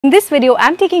In this video,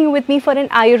 I'm taking you with me for an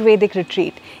Ayurvedic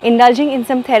retreat, indulging in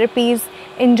some therapies,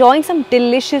 enjoying some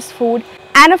delicious food,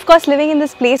 and of course living in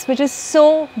this place which is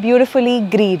so beautifully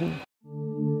green.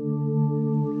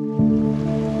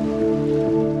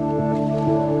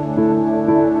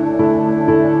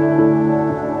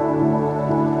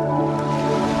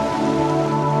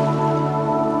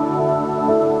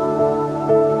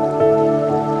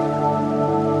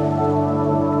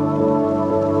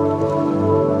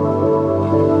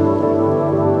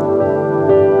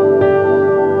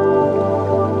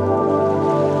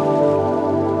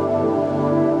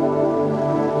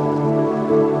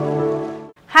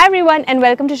 Hi everyone and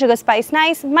welcome to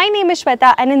SugarSpiceNice. My name is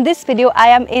Shweta and in this video I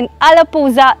am in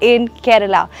Alappuzha in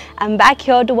Kerala. I'm back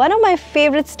here to one of my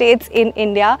favorite states in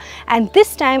India, and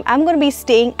this time I'm going to be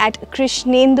staying at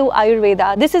KRISHNENdu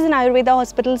Ayurveda. This is an Ayurveda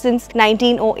hospital since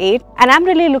 1908 and I'm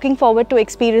really looking forward to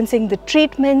experiencing the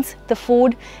treatments, the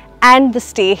food and the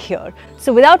stay here.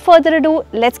 So without further ado,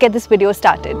 let's get this video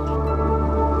started.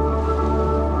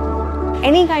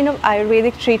 Any kind of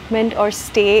Ayurvedic treatment or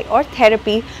stay or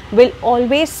therapy will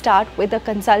always start with a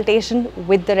consultation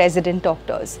with the resident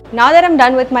doctors. Now that I'm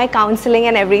done with my counseling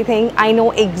and everything, I know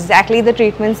exactly the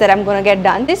treatments that I'm going to get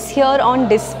done. This here on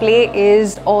display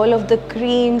is all of the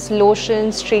creams,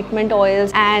 lotions, treatment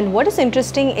oils, and what is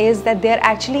interesting is that they're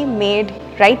actually made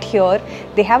right here.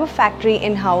 They have a factory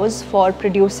in-house for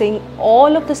producing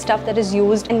all of the stuff that is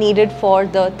used and needed for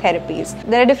the therapies.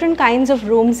 There are different kinds of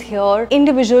rooms here,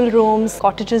 individual rooms,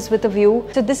 cottages with a view.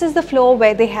 So this is the floor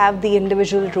where they have the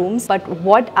individual rooms, but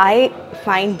what I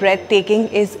find breathtaking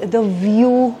is the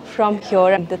view from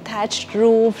here, the thatched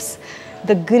roofs,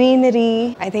 the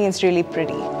greenery. I think it's really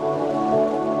pretty.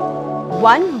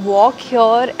 One walk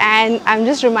here and I'm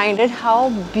just reminded how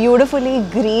beautifully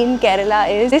green Kerala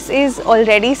is. This is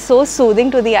already so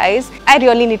soothing to the eyes. I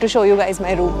really need to show you guys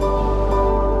my room.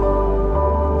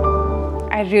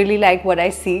 I really like what I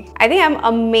see. I think I'm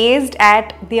amazed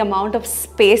at the amount of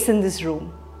space in this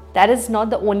room. That is not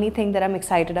the only thing that I'm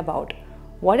excited about.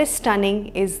 What is stunning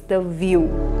is the view.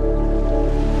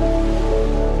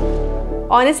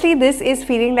 Honestly, this is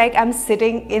feeling like I'm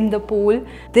sitting in the pool.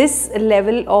 This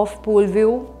level of pool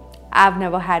view I've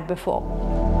never had before.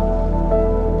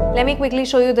 Let me quickly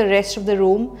show you the rest of the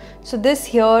room. So this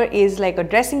here is like a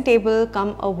dressing table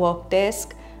come a work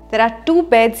desk. There are two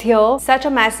beds here, such a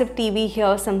massive TV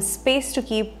here, some space to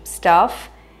keep stuff,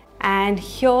 and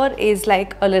here is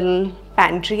like a little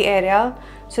pantry area.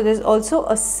 So there's also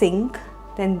a sink.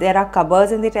 Then there are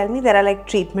cupboards and they tell me there are like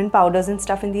treatment powders and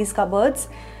stuff in these cupboards.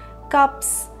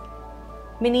 Cups,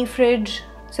 mini fridge.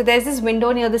 So there's this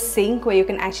window near the sink where you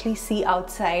can actually see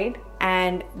outside,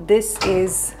 and this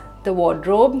is the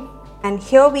wardrobe, and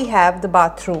here we have the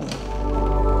bathroom.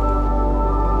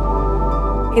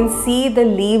 You can see the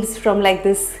leaves from like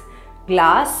this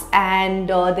glass, and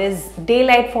there's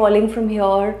daylight falling from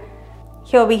here.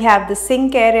 Here we have the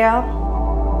sink area.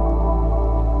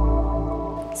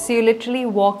 So you literally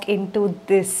walk into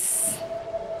this.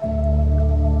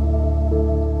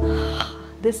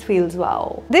 This feels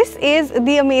wow. This is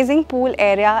the amazing pool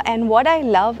area, and what I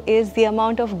love is the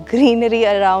amount of greenery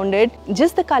around it.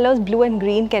 Just the colors blue and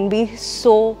green can be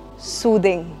so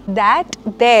soothing. That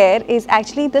there is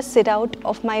actually the sit out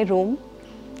of my room.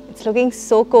 It's looking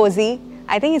so cozy.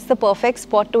 I think it's the perfect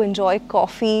spot to enjoy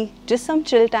coffee, just some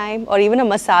chill time, or even a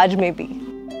massage maybe.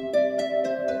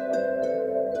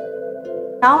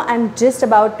 Now I'm just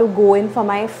about to go in for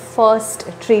my first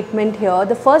treatment here.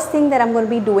 The first thing that I'm going to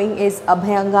be doing is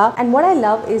Abhayanga, and what I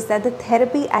love is that the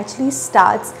therapy actually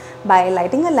starts by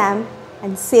lighting a lamp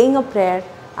and saying a prayer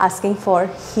asking for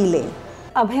healing.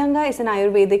 Abhayanga is an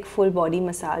Ayurvedic full body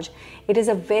massage. It is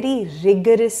a very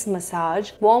rigorous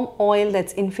massage. Warm oil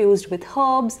that's infused with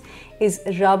herbs is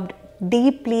rubbed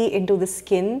deeply into the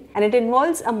skin, and it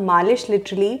involves a malish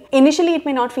literally. Initially it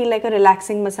may not feel like a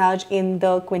relaxing massage in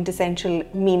the quintessential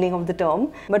meaning of the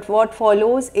term, but what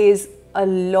follows is a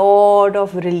lot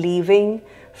of relieving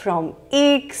from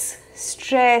aches,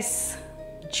 stress,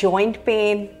 joint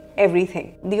pain,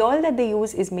 everything. The oil that they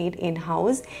use is made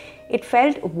in-house. It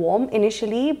felt warm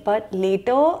initially, but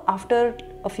later after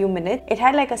a few minutes it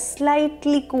had like a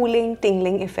slightly cooling,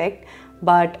 tingling effect,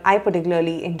 but I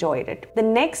particularly enjoyed it. The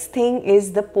next thing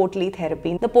is the Potli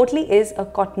therapy. The Potli is a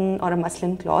cotton or a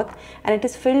muslin cloth, and it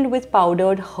is filled with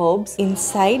powdered herbs.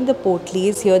 Inside the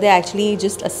Potlis, here they're actually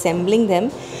just assembling them.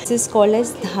 This is called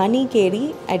as Dhani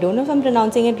Keri. I don't know if I'm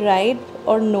pronouncing it right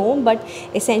or no, but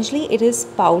essentially it is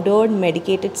powdered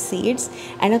medicated seeds,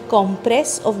 and a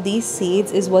compress of these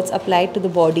seeds is what's applied to the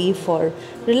body for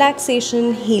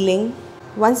relaxation, healing.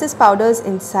 Once this powder is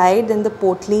inside, then the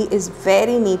potli is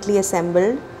very neatly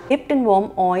assembled dipped in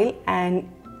warm oil,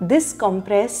 and this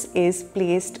compress is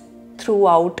placed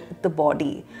throughout the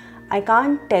body. I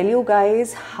can't tell you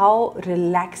guys how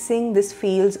relaxing this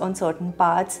feels on certain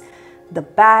parts. The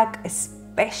back,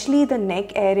 especially the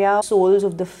neck area, soles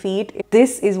of the feet.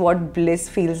 This is what bliss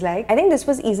feels like. I think this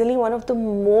was easily one of the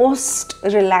most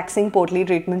relaxing Potli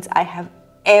treatments I have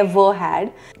ever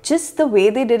had. Just the way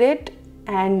they did it,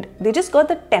 and they just got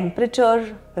the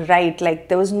temperature right. Like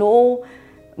there was no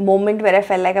moment where I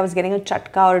felt like I was getting a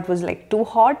chatka or it was like too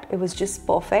hot. It was just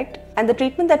perfect. And the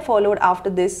treatment that followed after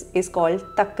this is called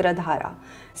Takradhara.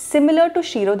 Similar to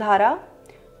Shirodhara,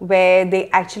 where they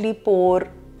actually pour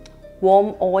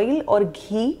warm oil or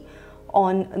ghee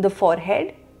on the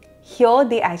forehead. Here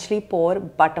they actually pour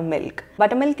buttermilk.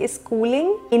 Buttermilk is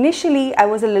cooling. Initially, I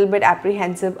was a little bit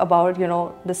apprehensive about,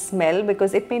 the smell,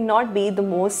 because it may not be the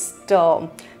most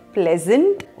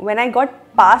pleasant. When I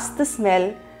got past the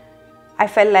smell, I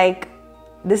felt like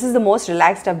this is the most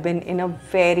relaxed I've been in a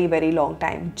very, very long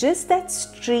time. Just that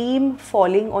stream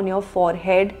falling on your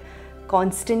forehead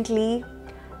constantly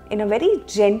in a very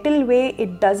gentle way.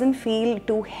 It doesn't feel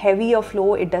too heavy a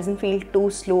flow. It doesn't feel too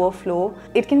slow a flow.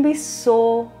 It can be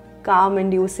so calm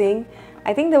inducing.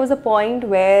 I think there was a point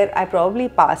where I probably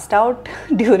passed out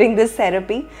during this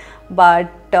therapy,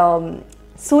 but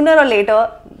sooner or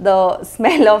later the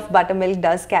smell of buttermilk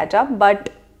does catch up. But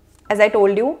as I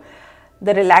told you,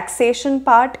 the relaxation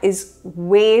part is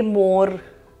way more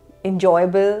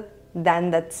enjoyable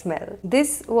than that smell.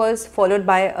 This was followed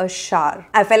by a shower.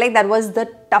 I felt like that was the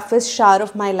toughest shower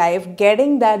of my life.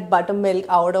 Getting that buttermilk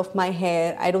out of my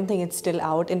hair, I don't think it's still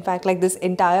out. In fact, like this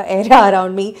entire area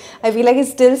around me, I feel like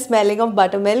it's still smelling of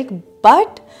buttermilk.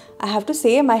 But I have to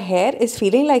say, my hair is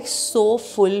feeling like so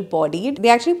full bodied. They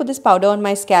actually put this powder on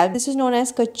my scalp. This is known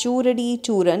as Kachuradi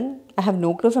Churan. I have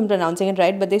no clue if I'm pronouncing it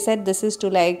right, but they said this is to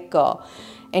like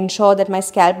ensure that my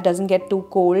scalp doesn't get too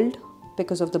cold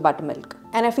because of the buttermilk.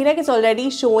 And I feel like it's already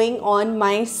showing on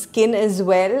my skin as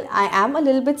well. I am a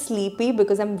little bit sleepy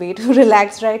because I'm way too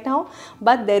relaxed right now,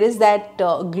 but there is that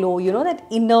glow, that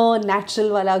inner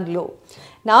natural wala glow.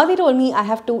 Now they told me I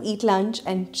have to eat lunch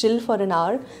and chill for an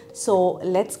hour. So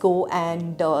let's go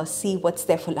and see what's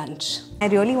there for lunch. I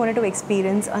really wanted to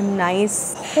experience a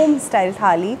nice home style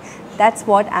thali. That's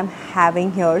what I'm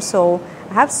having here. So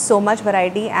I have so much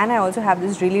variety, and I also have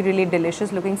this really, really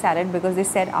delicious looking salad because they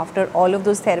said after all of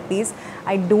those therapies,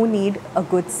 I do need a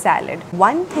good salad.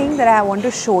 One thing that I want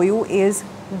to show you is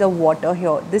the water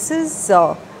here. This is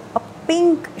a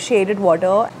pink shaded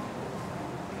water.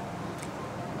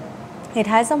 It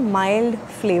has a mild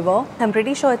flavor. I'm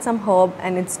pretty sure it's some herb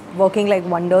and it's working like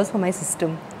wonders for my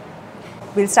system.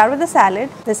 We'll start with the salad.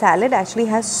 The salad actually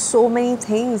has so many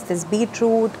things. There's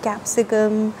beetroot,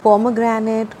 capsicum,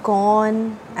 pomegranate,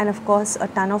 corn, and of course a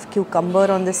ton of cucumber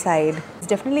on the side. It's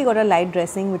definitely got a light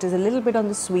dressing, which is a little bit on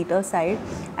the sweeter side.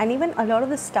 And even a lot of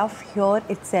the stuff here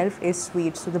itself is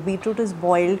sweet. So the beetroot is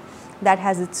boiled. That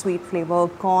has its sweet flavor.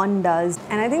 Corn does.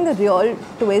 And I think the real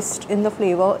twist in the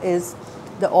flavor is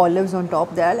the olives on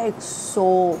top. There are like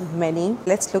so many.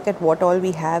 Let's look at what all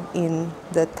we have in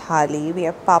the thali. We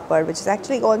have papad, which is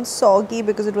actually gone soggy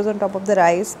because it was on top of the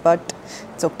rice, but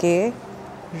it's okay.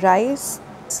 Rice,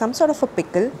 some sort of a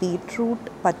pickle, beetroot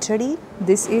pachadi.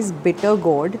 This is bitter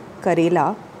gourd,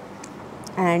 karela,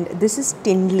 and this is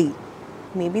tindli.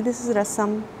 Maybe this is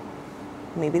rasam,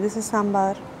 maybe this is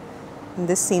sambar, and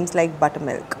this seems like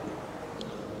buttermilk.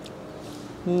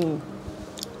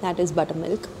 That is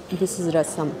buttermilk. This is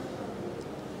rasam.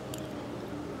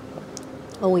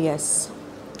 Oh yes,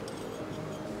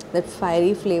 that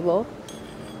fiery flavor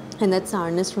and that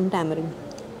sourness from tamarind.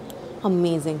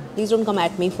 Amazing. Please don't come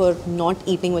at me for not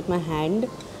eating with my hand.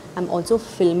 I'm also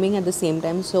filming at the same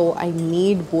time, so I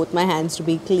need both my hands to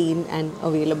be clean and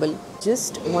available.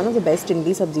 Just one of the best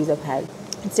tindli sabzis I've had.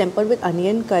 It's tempered with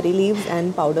onion, curry leaves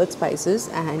and powdered spices,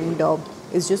 and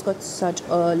it's just got such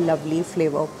a lovely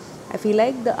flavor. I feel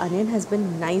like the onion has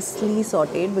been nicely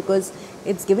sauteed because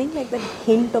it's giving like that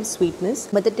hint of sweetness,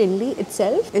 but the tindli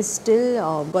itself is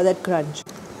still got that crunch.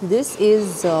 This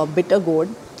is bitter gourd,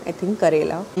 I think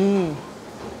karela.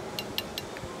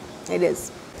 It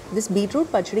is. This beetroot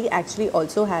pachadi actually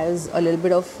also has a little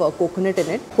bit of coconut in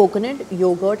it. Coconut,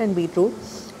 yogurt and beetroot.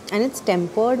 And it's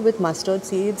tempered with mustard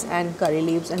seeds and curry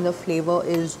leaves, and the flavor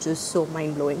is just so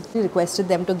mind-blowing. I requested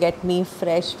them to get me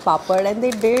fresh papad and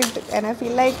they did, and I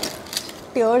feel like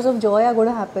tears of joy are going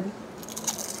to happen.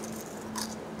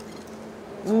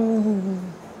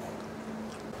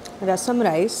 Rasam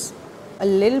rice, a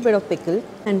little bit of pickle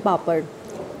and papad.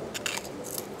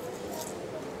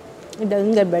 It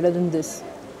doesn't get better than this.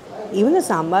 Even the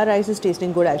sambar rice is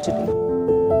tasting good actually.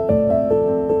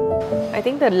 I I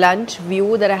think the lunch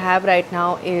view that I have right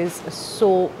now is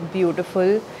so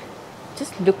beautiful.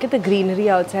 Just look at the greenery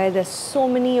outside. There's so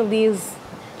many of these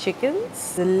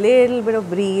chickens. A little bit of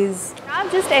breeze.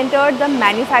 I've just entered the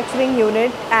manufacturing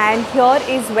unit, and here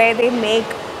is where they make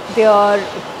their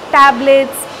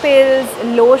tablets, pills,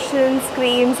 lotions,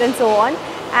 creams and so on.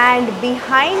 And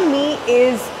behind me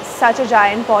is such a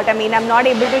giant pot. I mean, I'm not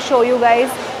able to show you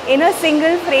guys in a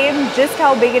single frame just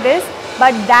how big it is,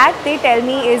 but that they tell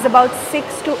me is about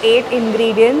 6 to 8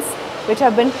 ingredients which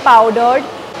have been powdered,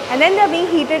 and then they're being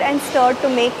heated and stirred to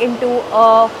make into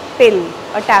a pill,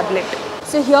 a tablet.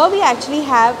 So here we actually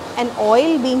have an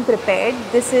oil being prepared.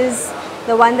 This is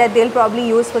the one that they'll probably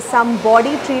use for some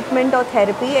body treatment or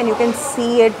therapy, and you can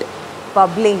see it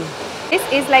bubbling. This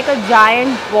is like a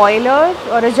giant boiler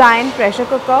or a giant pressure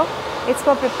cooker. It's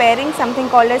for preparing something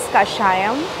called as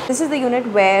kashayam. This is the unit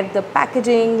where the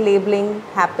packaging, labeling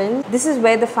happens. This is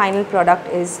where the final product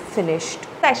is finished.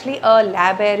 It's actually a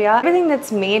lab area. Everything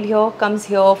that's made here comes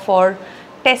here for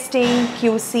testing,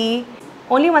 QC.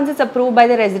 Only once it's approved by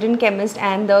the resident chemist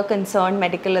and the concerned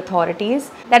medical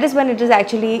authorities, that is when it is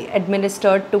actually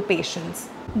administered to patients.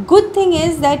 Good thing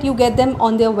is that you get them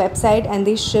on their website and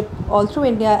they ship all through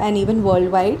India and even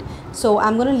worldwide. So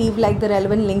I'm going to leave like the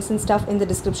relevant links and stuff in the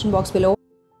description box below.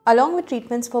 Along with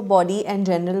treatments for body and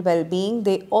general well-being,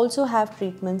 they also have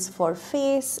treatments for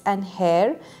face and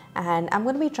hair, and I'm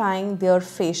going to be trying their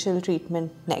facial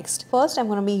treatment next. First, I'm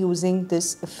going to be using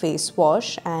this face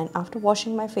wash, and after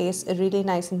washing my face really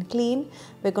nice and clean,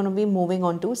 we're going to be moving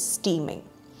on to steaming.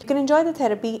 You can enjoy the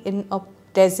therapy in a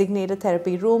designated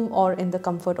therapy room or in the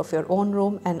comfort of your own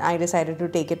room, and I decided to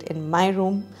take it in my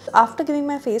room. After giving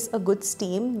my face a good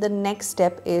steam, the next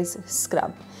step is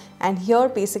scrub. And here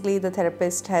basically the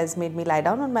therapist has made me lie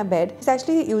down on my bed. He's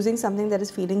actually using something that is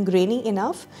feeling grainy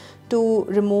enough to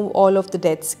remove all of the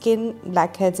dead skin,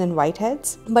 blackheads and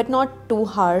whiteheads, but not too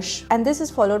harsh. And this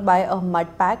is followed by a mud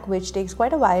pack, which takes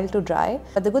quite a while to dry.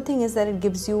 But the good thing is that it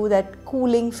gives you that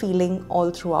cooling feeling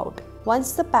all throughout.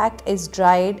 Once the pack is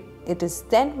dried, it is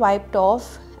then wiped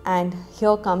off, and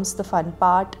here comes the fun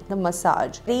part, the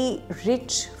massage. Very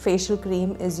rich facial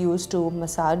cream is used to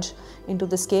massage into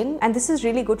the skin, and this is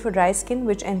really good for dry skin,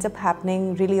 which ends up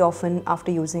happening really often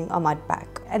after using a mud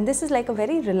pack. And this is like a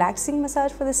very relaxing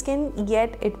massage for the skin,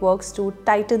 yet it works to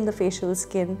tighten the facial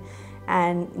skin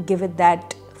and give it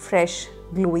that fresh,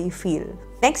 glowy feel.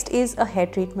 Next is a hair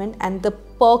treatment, and the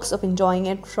perks of enjoying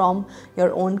it from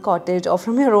your own cottage or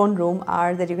from your own room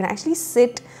are that you can actually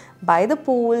sit by the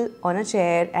pool on a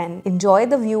chair and enjoy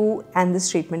the view and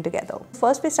this treatment together.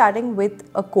 First, we're starting with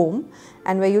a comb,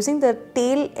 and we're using the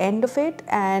tail end of it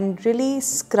and really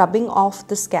scrubbing off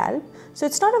the scalp. So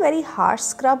it's not a very harsh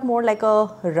scrub, more like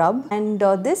a rub, and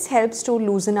this helps to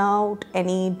loosen out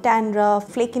any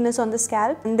dandruff, flakiness on the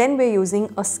scalp. And then we're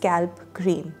using a scalp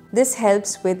cream. This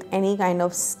helps with any kind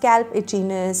of scalp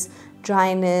itchiness,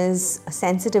 dryness,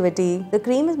 sensitivity. The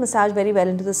cream is massaged very well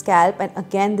into the scalp, and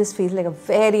again this feels like a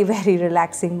very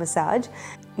relaxing massage.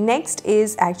 Next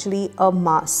is actually a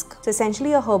mask. So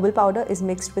essentially a herbal powder is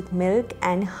mixed with milk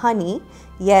and honey.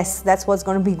 Yes, that's what's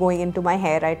going to be going into my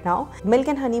hair right now. Milk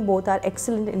and honey both are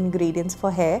excellent ingredients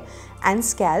for hair and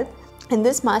scalp. And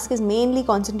this mask is mainly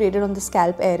concentrated on the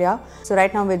scalp area. So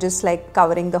right now we're just like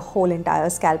covering the whole entire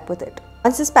scalp with it.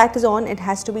 Once this pack is on, it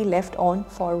has to be left on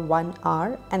for 1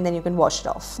 hour, and then you can wash it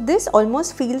off. This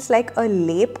almost feels like a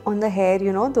lape on the hair,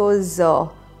 you know, those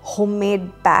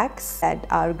homemade packs that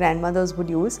our grandmothers would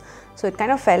use. So it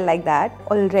kind of felt like that.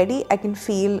 Already I can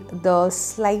feel the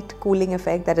slight cooling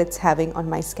effect that it's having on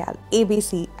my scalp.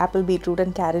 ABC, apple, beetroot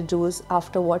and carrot juice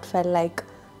after what felt like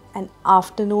an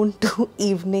afternoon to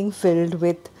evening filled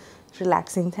with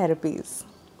relaxing therapies.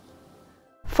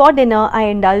 For dinner, I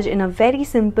indulged in a very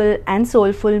simple and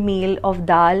soulful meal of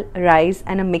dal, rice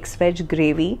and a mixed veg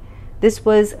gravy. This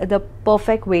was the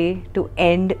perfect way to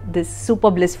end this super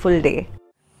blissful day.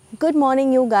 Good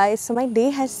morning, you guys. So my day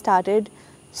has started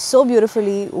so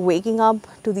beautifully, waking up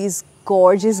to these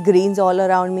gorgeous greens all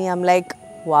around me. I'm like,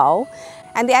 wow.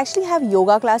 And they actually have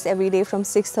yoga class every day from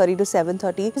 6:30 to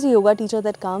 7:30. There's a yoga teacher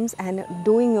that comes, and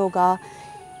doing yoga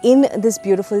in this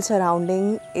beautiful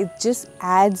surrounding, it just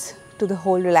adds to the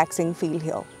whole relaxing feel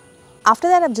here. After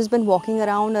that, I've just been walking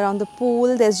around the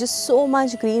pool. There's just so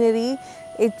much greenery.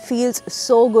 It feels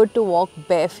so good to walk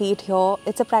bare feet here.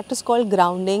 It's a practice called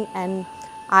grounding, and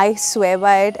I swear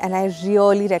by it, and I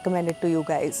really recommend it to you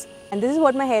guys. And this is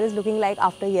what my hair is looking like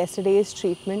after yesterday's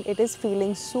treatment. It is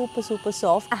feeling super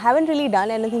soft. I haven't really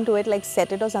done anything to it, like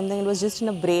set it or something. It was just in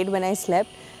a braid when I slept,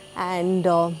 and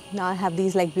now I have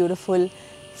these like beautiful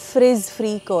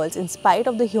frizz-free curls. In spite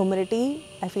of the humidity,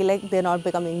 I feel like they're not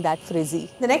becoming that frizzy.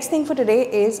 The next thing for today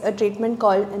is a treatment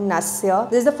called Nasya.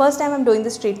 This is the first time I'm doing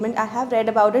this treatment. I have read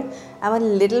about it. I'm a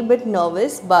little bit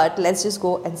nervous, but let's just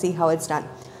go and see how it's done.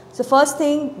 So first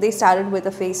thing, they started with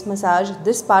a face massage.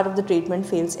 This part of the treatment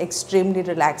feels extremely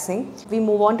relaxing. We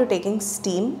move on to taking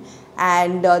steam,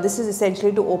 and this is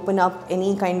essentially to open up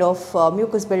any kind of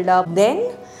mucus buildup.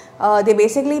 Then they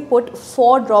basically put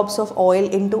 4 drops of oil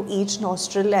into each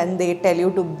nostril and they tell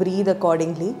you to breathe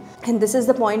accordingly. And this is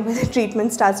the point where the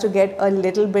treatment starts to get a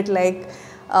little bit like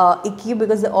icky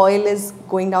because the oil is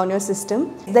going down your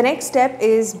system. The next step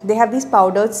is they have these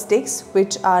powdered sticks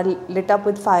which are lit up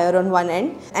with fire on one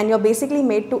end, and you're basically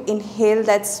made to inhale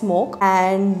that smoke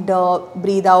and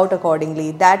breathe out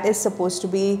accordingly. That is supposed to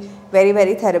be very,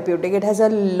 very therapeutic. It has a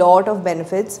lot of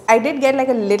benefits. I did get like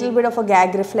a little bit of a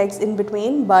gag reflex in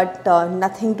between, but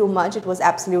nothing too much. It was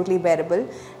absolutely bearable.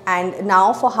 And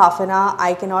now for half an hour,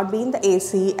 I cannot be in the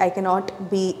AC. I cannot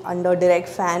be under direct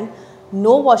fan.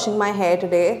 No washing my hair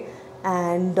today,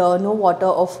 and no water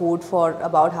or food for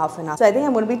about half an hour. So I think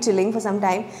I'm going to be chilling for some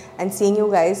time and seeing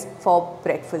you guys for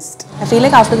breakfast. I feel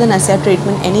like after the Nasya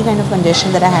treatment, any kind of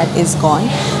congestion that I had is gone,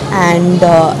 and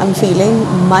I'm feeling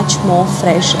much more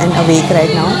fresh and awake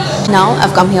right now. Now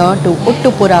I've come here to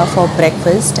Uttupura for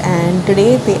breakfast, and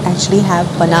today they actually have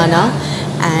banana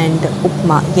and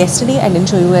upma. Yesterday I didn't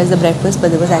show you guys the breakfast, but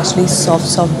there was actually soft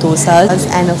dosas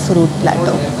and a fruit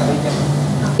platter.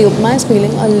 The upma is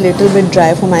feeling a little bit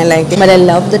dry for my liking, but I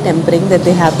love the tempering that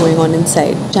they have going on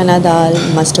inside. Chana dal,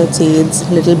 mustard seeds,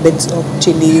 little bits of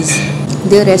chilies.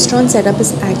 Their restaurant setup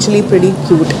is actually pretty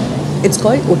cute. It's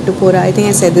called Uttupura. I think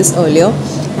I said this earlier,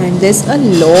 and there's a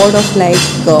lot of like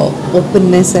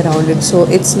openness around it, so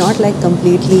it's not like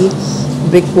completely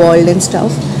brick walled and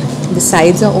stuff. The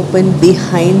sides are open.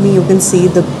 Behind me you can see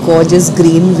the gorgeous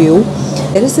green view.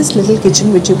 There is this little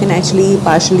kitchen which you can actually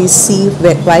partially see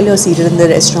while you're seated in the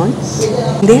restaurant.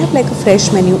 They have like a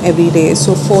fresh menu every day,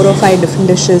 so 4 or 5 different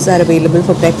dishes are available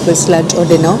for breakfast, lunch or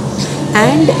dinner.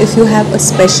 And if you have a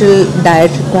special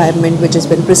diet requirement which has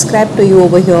been prescribed to you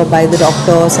over here by the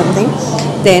doctor or something,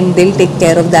 then they'll take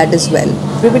care of that as well.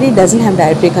 Everybody doesn't have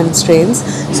dietary constraints,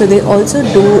 so they also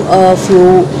do a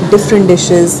few different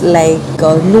dishes like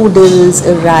noodles,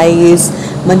 rice,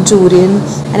 Manchurian.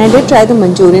 And I did try the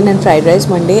Manchurian and fried rice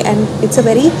one day, and it's a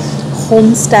very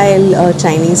home style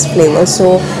Chinese flavor,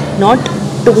 so not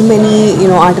too many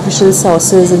artificial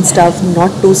sauces and stuff, not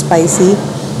too spicy,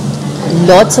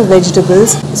 lots of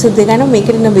vegetables. So they kind of make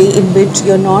it in a way in which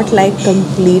you're not like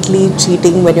completely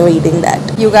cheating when you're eating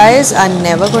that. You guys are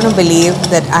never going to believe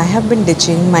that I have been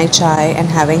ditching my chai and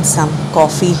having some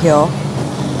coffee here.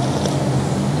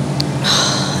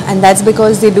 And that's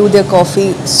because they do their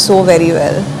coffee so very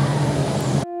well.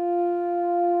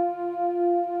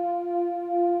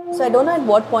 So I don't know at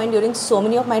what point during so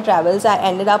many of my travels I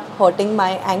ended up hurting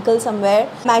my ankle somewhere.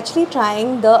 I'm actually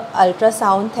trying the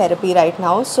ultrasound therapy right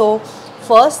now. So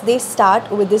first they start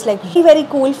with this like very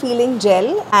cool feeling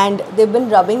gel, and they've been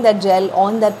rubbing that gel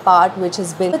on that part which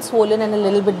has been a bit swollen and a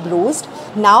little bit bruised.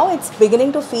 Now it's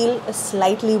beginning to feel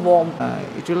slightly warm.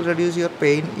 It will reduce your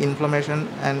pain, inflammation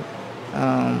and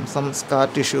some scar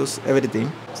tissues,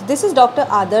 everything. So this is Dr.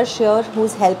 Adarsh here,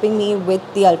 who's helping me with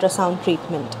the ultrasound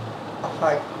treatment.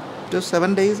 Hi. Just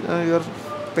 7 days your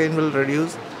pain will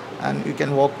reduce and you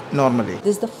can walk normally.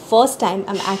 This is the first time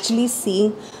I'm actually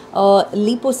seeing a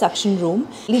liposuction room.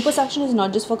 Liposuction is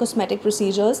not just for cosmetic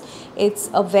procedures, it's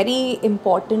a very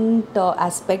important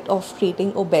aspect of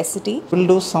treating obesity. We'll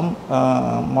do some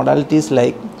modalities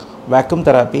like vacuum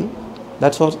therapy,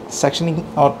 that's for sectioning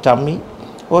our tummy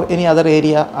or any other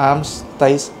area, arms,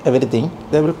 thighs, everything.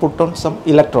 They will put on some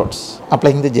electrodes,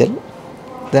 applying the gel,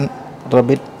 then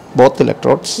rub it both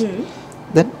electrodes,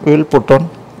 then we will put on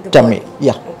the tummy. Body.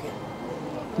 Yeah. Okay.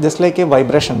 Just like a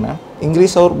vibration, ma'am.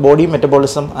 Increase our body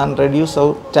metabolism and reduce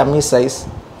our tummy size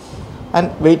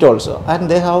and weight also.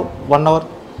 And they have 1 hour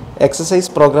exercise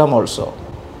program also.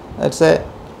 It's a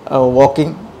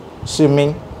walking,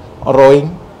 swimming,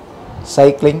 rowing,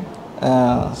 cycling,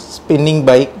 spinning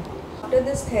bike. After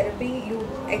this therapy, you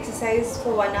exercise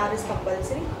for 1 hour is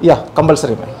compulsory? Yeah,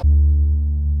 compulsory, ma'am.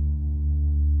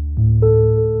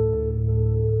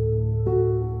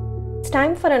 It's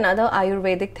time for another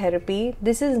Ayurvedic therapy.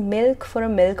 This is milk for a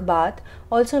milk bath,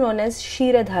 also known as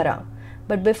Ksheeradhara.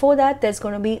 But before that, there's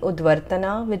going to be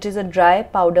Udvartana, which is a dry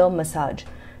powder massage.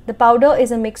 The powder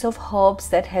is a mix of herbs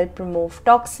that help remove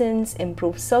toxins,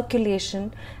 improve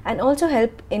circulation, and also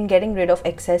help in getting rid of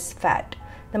excess fat.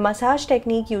 The massage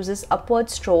technique uses upward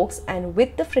strokes, and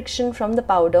with the friction from the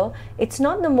powder, it's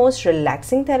not the most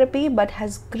relaxing therapy but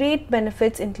has great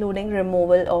benefits including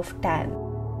removal of tan.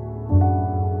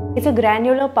 It's a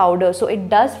granular powder, so it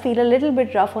does feel a little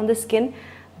bit rough on the skin,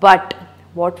 but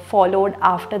what followed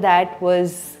after that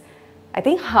was, I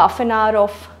think, half an hour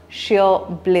of sheer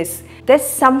bliss. There's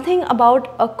something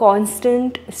about a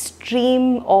constant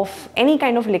stream of any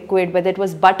kind of liquid, whether it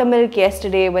was buttermilk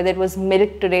yesterday, whether it was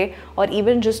milk today, or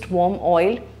even just warm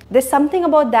oil. There's something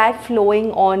about that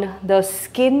flowing on the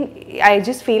skin. I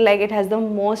just feel like it has the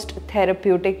most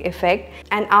therapeutic effect.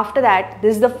 And after that,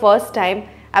 this is the first time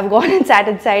I've gone and sat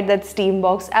inside that steam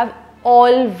box. I've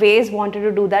always wanted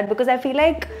to do that because I feel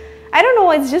like, I don't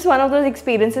know, it's just one of those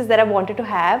experiences that I've wanted to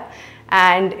have,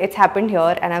 and it's happened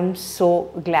here and I'm so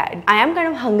glad. I am kind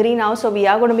of hungry now, so we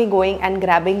are going to be going and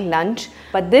grabbing lunch,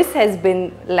 but this has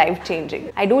been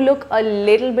life-changing. I do look a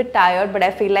little bit tired, but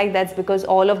I feel like that's because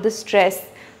all of the stress,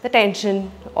 the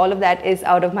tension, all of that is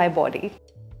out of my body.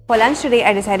 For lunch today,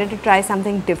 I decided to try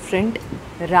something different,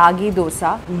 ragi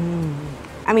dosa.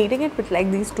 I'm eating it with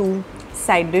like these two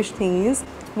side dish thingies.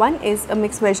 One is a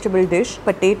mixed vegetable dish,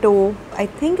 potato, I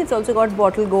think it's also got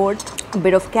bottle gourd, a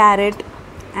bit of carrot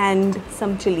and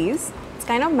some chilies. It's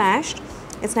kind of mashed,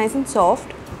 it's nice and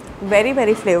soft, very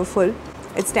flavorful.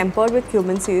 It's tempered with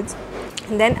cumin seeds.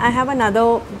 And then I have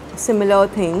another similar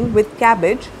thing with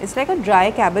cabbage. It's like a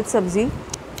dry cabbage sabzi,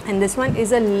 and this one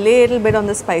is a little bit on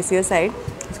the spicier side.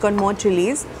 It's got more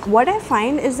chilies. What I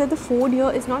find is that the food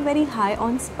here is not very high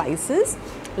on spices,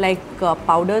 like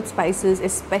powdered spices,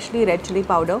 especially red chili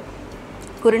powder.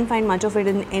 Couldn't find much of it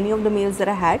in any of the meals that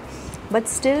I had, but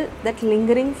still that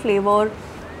lingering flavor,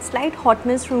 slight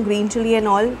hotness from green chili and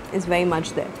all is very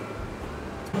much there.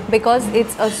 Because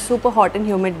it's a super hot and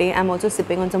humid day, I'm also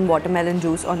sipping on some watermelon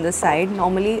juice on the side.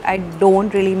 Normally I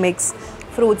don't really mix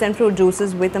fruits and fruit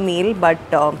juices with a meal, but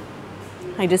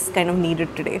I just kind of need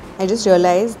it today. I just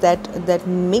realized that that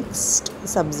mixed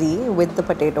sabzi with the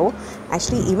potato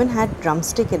actually even had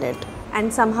drumstick in it,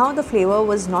 and somehow the flavor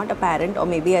was not apparent, or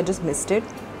maybe I just missed it.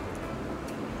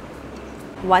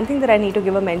 One thing that I need to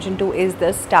give a mention to is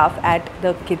the staff at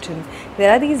the kitchen.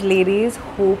 There are these ladies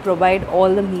who provide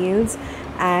all the meals,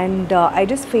 and I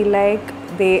just feel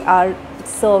like they are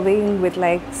serving with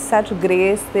like such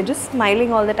grace. They're just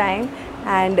smiling all the time,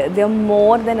 and they're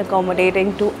more than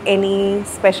accommodating to any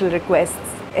special requests,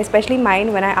 especially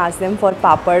mine when I ask them for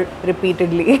papad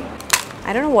repeatedly.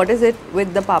 I don't know what is it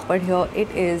with the papad here. It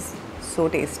is so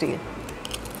tasty.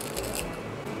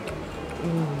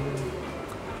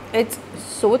 It's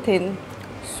so thin,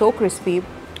 so crispy,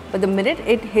 but the minute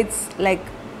it hits like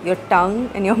your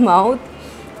tongue and your mouth,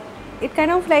 it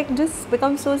kind of like just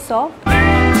becomes so soft.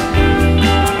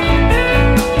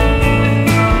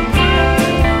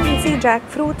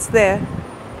 Jackfruits there.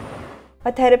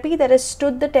 A therapy that has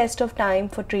stood the test of time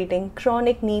for treating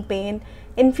chronic knee pain,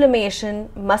 inflammation,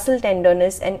 muscle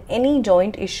tenderness and any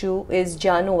joint issue is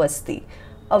Januvasti.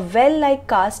 A well-like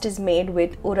cast is made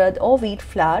with urad or wheat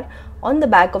flour on the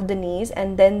back of the knees,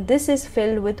 and then this is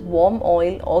filled with warm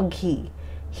oil or ghee.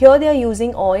 Here they are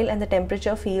using oil and the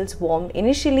temperature feels warm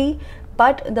initially,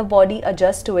 but the body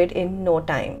adjusts to it in no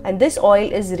time. And this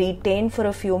oil is retained for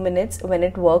a few minutes. When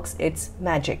it works, it's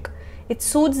magic. It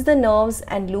soothes the nerves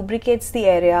and lubricates the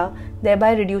area,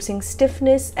 thereby reducing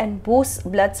stiffness and boosts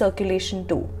blood circulation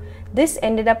too. This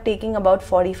ended up taking about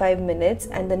 45 minutes,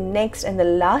 and the next and the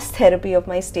last therapy of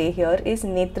my stay here is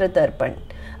Netra Tarpan.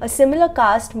 A similar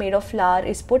cast made of flour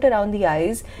is put around the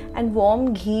eyes and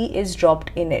warm ghee is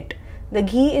dropped in it. The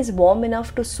ghee is warm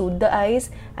enough to soothe the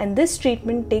eyes, and this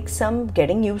treatment takes some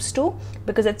getting used to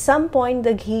because at some point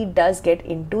the ghee does get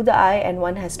into the eye and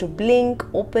one has to blink,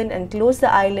 open and close the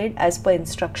eyelid as per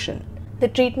instruction. The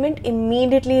treatment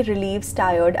immediately relieves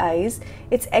tired eyes.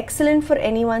 It's excellent for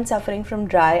anyone suffering from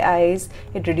dry eyes.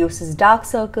 It reduces dark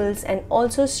circles and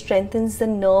also strengthens the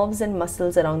nerves and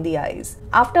muscles around the eyes.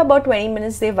 After about 20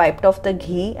 minutes, they wiped off the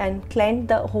ghee and cleansed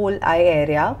the whole eye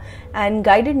area and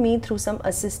guided me through some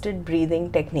assisted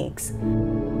breathing techniques.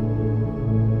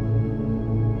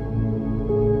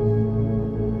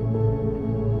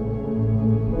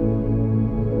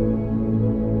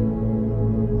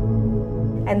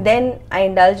 And then I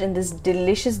indulged in this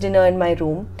delicious dinner in my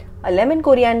room, a lemon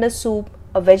coriander soup,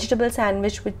 a vegetable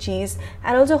sandwich with cheese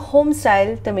and also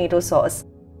home-style tomato sauce.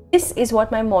 This is what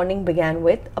my morning began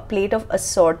with, a plate of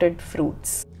assorted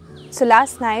fruits. So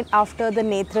last night after the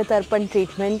Netra Tarpan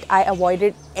treatment, I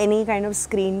avoided any kind of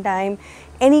screen time,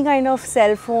 any kind of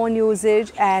cell phone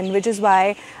usage, and which is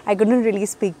why I couldn't really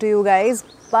speak to you guys.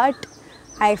 But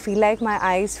I feel like my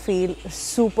eyes feel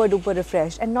super duper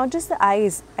refreshed, and not just the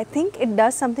eyes. I think it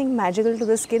does something magical to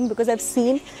the skin, because I've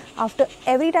seen after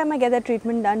every time I get that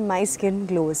treatment done, my skin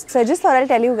glows. So I just thought I'll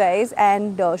tell you guys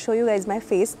and show you guys my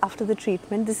face after the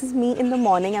treatment. This is me in the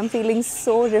morning. I'm feeling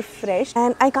so refreshed,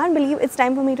 and I can't believe it's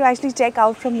time for me to actually check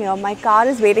out from here. My car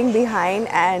is waiting behind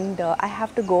and I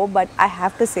have to go, but I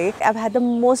have to say I've had the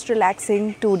most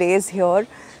relaxing 2 days here.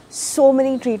 So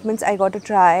many treatments I got to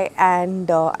try, and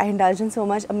I indulged in so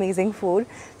much amazing food.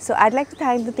 So I'd like to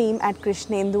thank the team at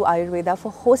KRISHNENDU Ayurveda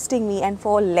for hosting me and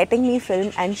for letting me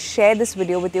film and share this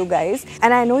video with you guys.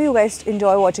 And I know you guys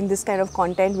enjoy watching this kind of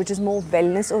content, which is more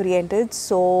wellness oriented.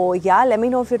 So yeah, let me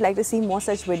know if you'd like to see more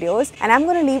such videos. And I'm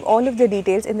going to leave all of the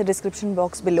details in the description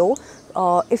box below.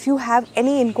 If you have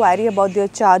any inquiry about their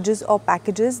charges or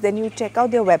packages, then you check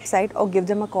out their website or give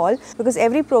them a call, because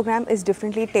every program is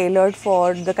differently tailored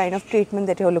for the kind of treatment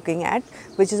that you're looking at,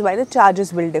 which is why the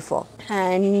charges will differ.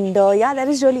 And yeah, that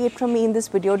is really it from me in this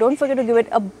video. Don't forget to give it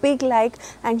a big like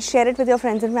and share it with your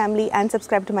friends and family, and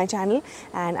subscribe to my channel,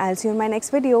 and I'll see you in my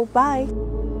next video.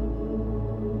 Bye.